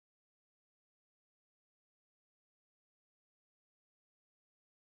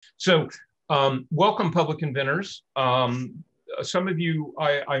So welcome, public inventors. Some of you,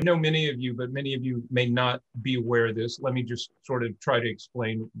 I know many of you, but many of you may not be aware of this. Let me just sort of try to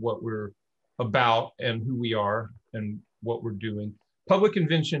explain what we're about and who we are and what we're doing. Public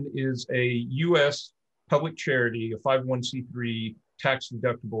Invention is a U.S. public charity, a 501c3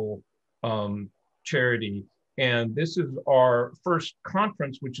 tax-deductible charity. And this is our first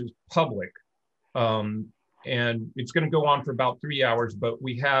conference, which is public. And it's going to go on for about 3 hours, but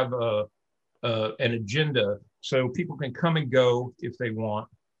we have an agenda so people can come and go if they want.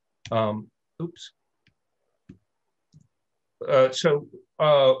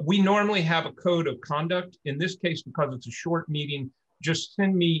 We normally have a code of conduct. In this case, because it's a short meeting, just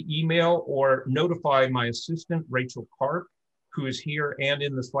send me email or notify my assistant, Rachel Karp, who is here and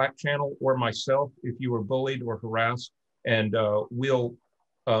in the Slack channel, or myself if you were bullied or harassed, and we'll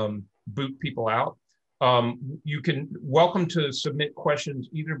boot people out. You can welcome to submit questions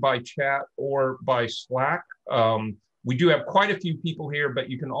either by chat or by Slack. We do have quite a few people here, but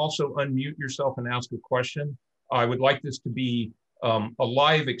you can also unmute yourself and ask a question. I would like this to be a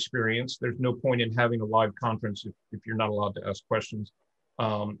live experience. There's no point in having a live conference if you're not allowed to ask questions.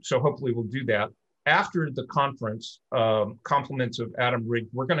 So hopefully we'll do that. After the conference, compliments of Adam Rigg,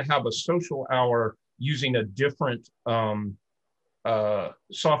 we're going to have a social hour using a different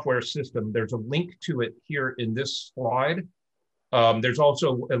software system. There's a link to it here in this slide. There's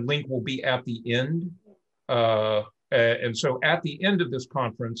also a link will be at the end. And so at the end of this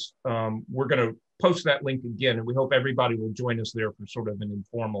conference, we're going to post that link again, and we hope everybody will join us there for sort of an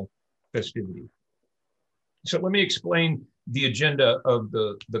informal festivity. So let me explain the agenda of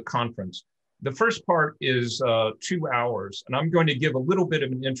the conference. The first part is 2 hours, and I'm going to give a little bit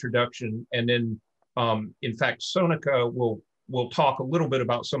of an introduction, and then in fact, Sonika will talk a little bit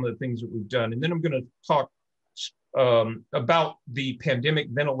about some of the things that we've done. And then I'm going to talk about the pandemic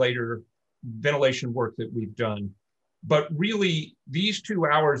ventilation work that we've done. But really, these 2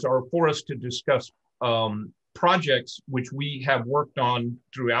 hours are for us to discuss projects which we have worked on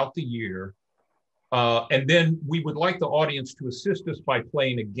throughout the year. And then we would like the audience to assist us by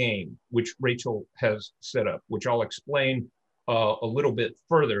playing a game, which Rachel has set up, which I'll explain a little bit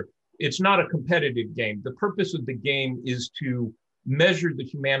further. It's not a competitive game. The purpose of the game is to measure the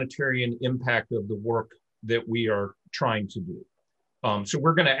humanitarian impact of the work that we are trying to do. So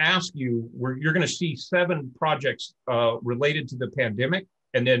we're going to ask you, you're going to see 7 projects related to the pandemic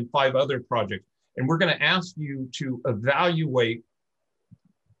and then 5 other projects. And we're going to ask you to evaluate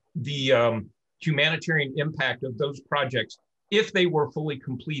the humanitarian impact of those projects if they were fully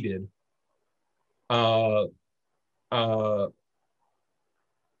completed.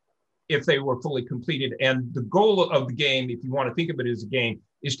 If they were fully completed. And the goal of the game, if you want to think of it as a game,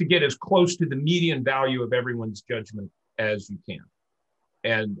 is to get as close to the median value of everyone's judgment as you can.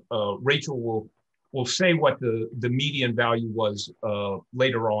 And Rachel will say what the median value was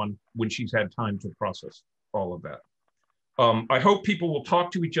later on when she's had time to process all of that. I hope people will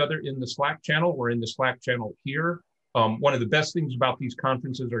talk to each other in the Slack channel or in the Slack channel here. One of the best things about these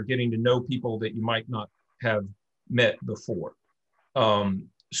conferences are getting to know people that you might not have met before.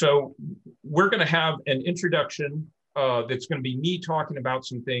 So we're going to have an introduction that's going to be me talking about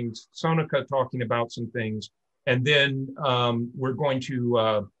some things, Sonika talking about some things, and then we're going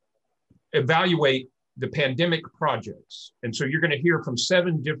to evaluate the pandemic projects. And so you're going to hear from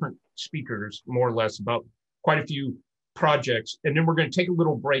 7 different speakers, more or less, about quite a few projects. And then we're going to take a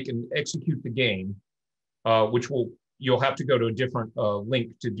little break and execute the game, which you'll have to go to a different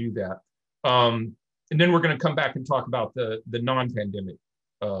link to do that. And then we're going to come back and talk about the non-pandemic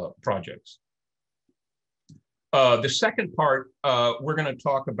projects. The second part, we're going to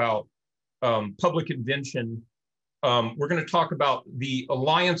talk about public invention. We're going to talk about the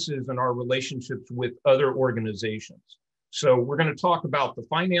alliances and our relationships with other organizations. So we're going to talk about the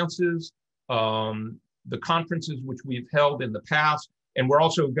finances, the conferences which we've held in the past, and we're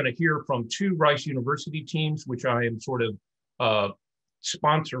also going to hear from 2 Rice University teams, which I am sort of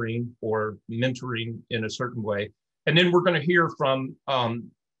sponsoring or mentoring in a certain way. And then we're going to hear from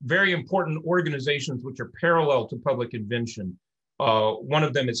very important organizations which are parallel to public invention. One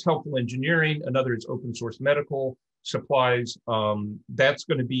of them is Helpful Engineering, another is Open Source Medical Supplies. That's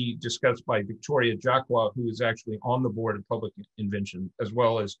going to be discussed by Victoria Jacqua, who is actually on the board of Public Invention, as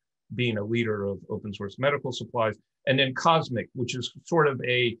well as being a leader of Open Source Medical Supplies. And then Cosmic, which is sort of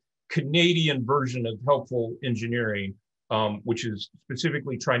a Canadian version of Helpful Engineering, which is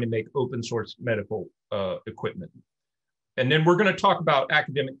specifically trying to make open source medical equipment. And then we're going to talk about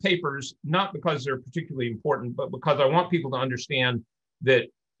academic papers, not because they're particularly important, but because I want people to understand that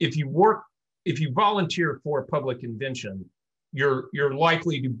if you volunteer for public invention, you're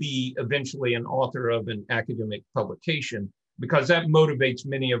likely to be eventually an author of an academic publication, because that motivates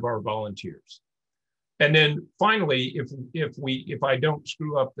many of our volunteers. And then finally, if I don't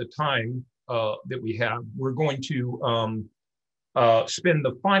screw up the time that we have, we're going to spend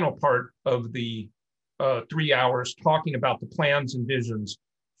the final part of the 3 hours talking about the plans and visions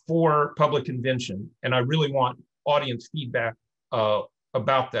for public invention. And I really want audience feedback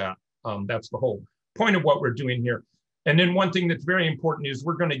about that. That's the whole point of what we're doing here. And then one thing that's very important is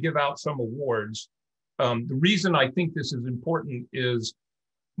we're going to give out some awards. The reason I think this is important is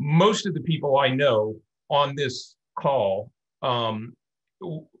most of the people I know on this call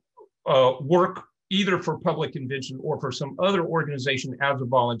work either for Public Invention or for some other organization as a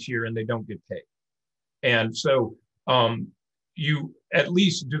volunteer, and they don't get paid. And so you at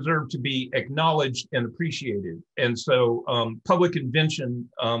least deserve to be acknowledged and appreciated. And so Public Invention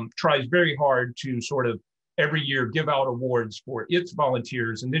tries very hard to sort of every year give out awards for its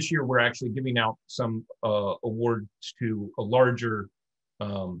volunteers. And this year we're actually giving out some awards to a larger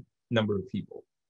number of people.